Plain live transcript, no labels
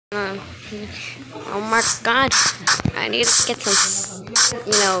Uh, oh my god, I need to get some,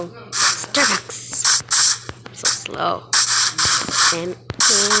 Starbucks. So slow. And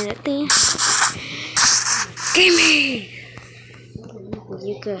gimme!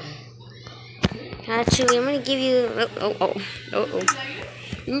 You go. Actually, I'm gonna give you.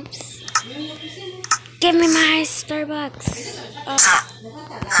 Oops. Give me my Starbucks.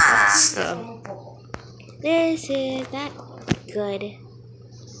 This is not good.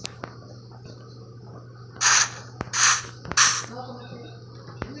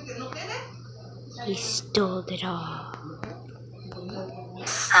 He stole it all.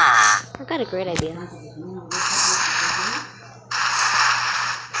 I got a great idea.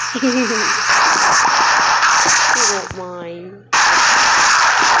 You won't mind.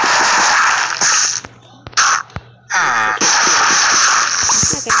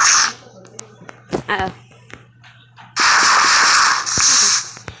 Okay. Uh-oh.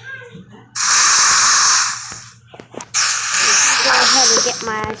 Go ahead and get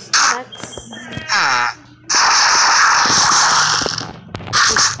my Starbucks.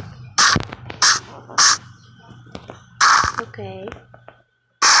 Okay.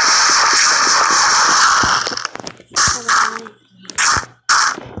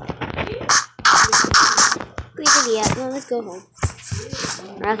 Well, let's go home.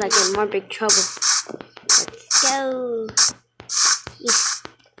 Or else I get in more big trouble. Let's go. Okay,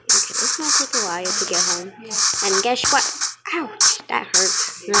 it's gonna take a while to get home. And guess what? Ouch, that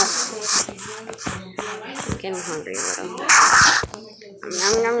hurts. No. I'm getting hungry a little.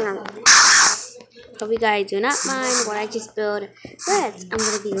 Nom, nom, nom. Hope you guys do not mind what I just built, but I'm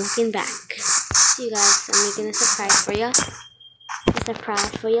gonna be looking back. See you guys, I'm making a surprise for you. A surprise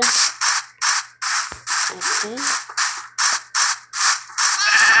for you. Okay.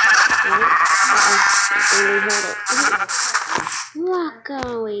 Walk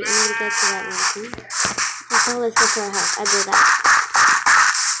away. I need to get to that one. Okay, let's go to our house. I do that.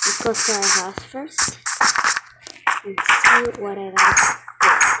 Let's go to our house first and see what I like.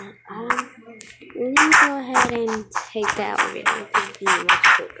 Let me go ahead and take the elevator. It be much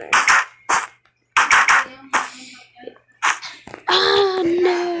quicker. Oh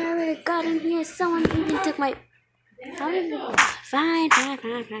no! I got in here. Someone even took my. Fine. I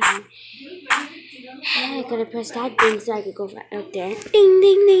gotta press that thing so I could go right up there. Ding,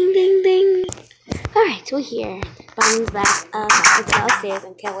 ding, ding, ding, ding. Alright, we're here. Bang's back up downstairs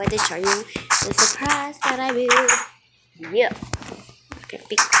and can't wait to show you the surprise that I built. Yeah. Okay,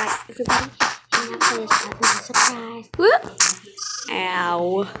 big quiet, everybody. I'm not finished. That was a surprise. Whoop!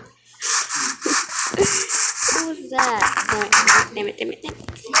 Ow. What was that? Damn it.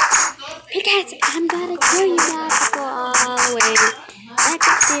 Because I'm gonna kill you now to go all the way back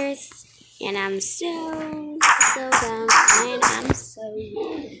upstairs. And I'm so dumb. And I'm so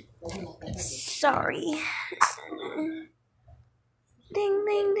sorry. Ding,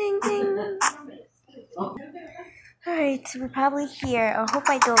 ding, ding, ding. Alright, we're probably here. I hope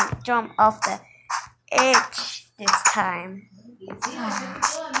I don't jump off the edge this time.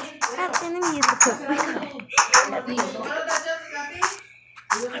 Let me use the poop.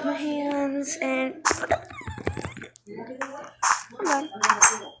 Put my hands and hold on.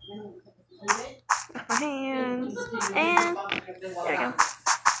 Wash my hands and there we go.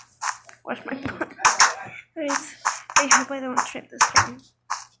 Wash my butt. Alright, I hope I don't trip this time.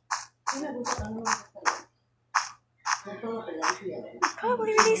 You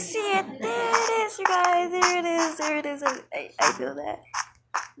probably already see it. There it is, you guys. There it is. I feel that.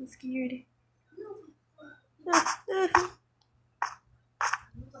 I'm scared.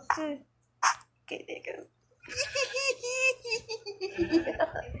 Okay, there you go.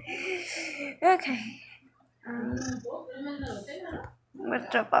 Okay. Let's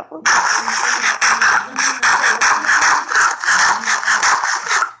jump off.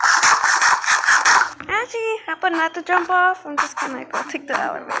 Actually, how about not to jump off? I'm just gonna go take the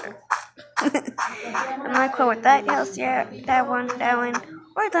elevator. I'm not cool with that house yet. That one,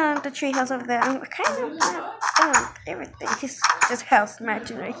 or the tree house over there. I'm kind of everything. This house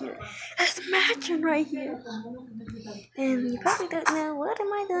matching right here. It's matching right here. And you probably don't know what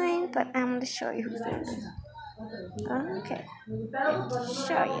am I doing, but I'm gonna show you who's doing this. Okay.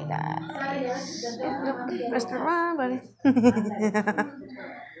 Show you guys. Nope, press the wrong button.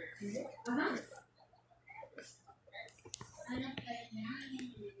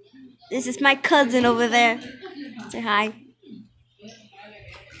 This is my cousin over there. Say hi.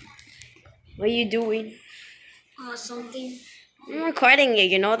 What are you doing? Something. I'm recording you,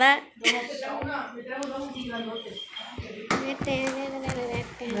 you know that?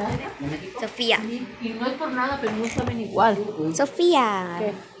 Sofía. Y no es por nada, pero no saben igual. Sofía.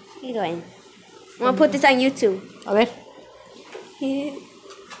 ¿Qué? What are you doing? I'm gonna put this on YouTube. A ver.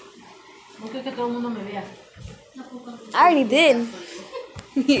 I already did.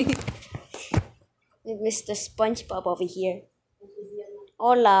 Mr. SpongeBob over here.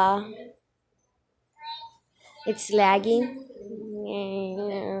 Hola. It's lagging.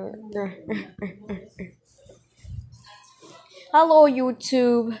 Hello,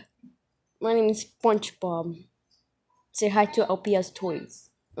 YouTube. My name is SpongeBob. Say hi to LPS Toys.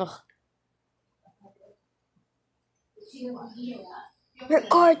 Ugh.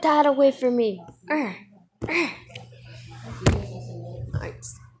 Record that away from me.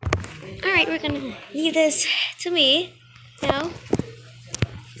 Alright, we're gonna leave this to me now.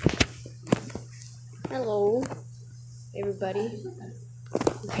 Hello, everybody.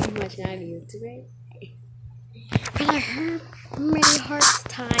 Pretty much not here today. For the many hearts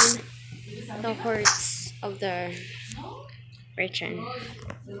time, the hearts of the return.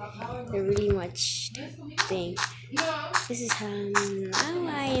 They're really much thing. This is now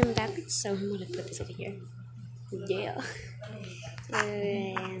I am backwards, so I'm gonna put this over here. Yeah.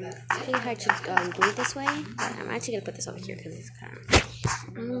 And it's really hard to do it this way, but I'm actually gonna put this over here because it's kind of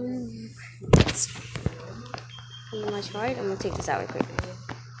it's pretty much hard. I'm gonna take this out real quick.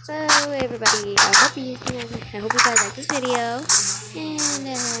 So everybody, I hope you guys like this video, and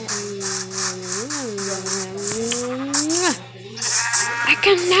I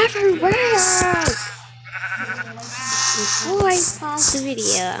can never work. Before I pause the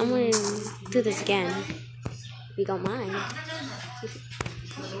video, I'm gonna do this again. If you don't mind.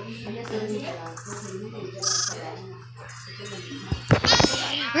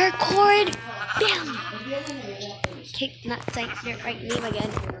 Record! Damn! Kick nuts like your right name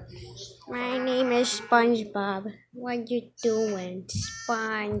again. My name is SpongeBob. What you doing,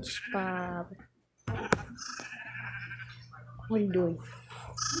 SpongeBob? What are you doing?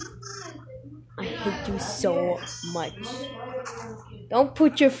 I hate you so much. Don't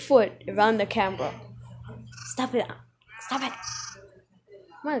put your foot around the camera. Stop it. Stop it.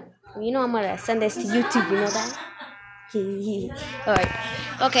 You know I'm gonna send this to YouTube, you know that? Alright.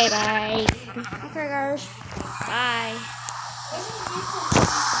 Okay, bye. Okay, guys. Bye.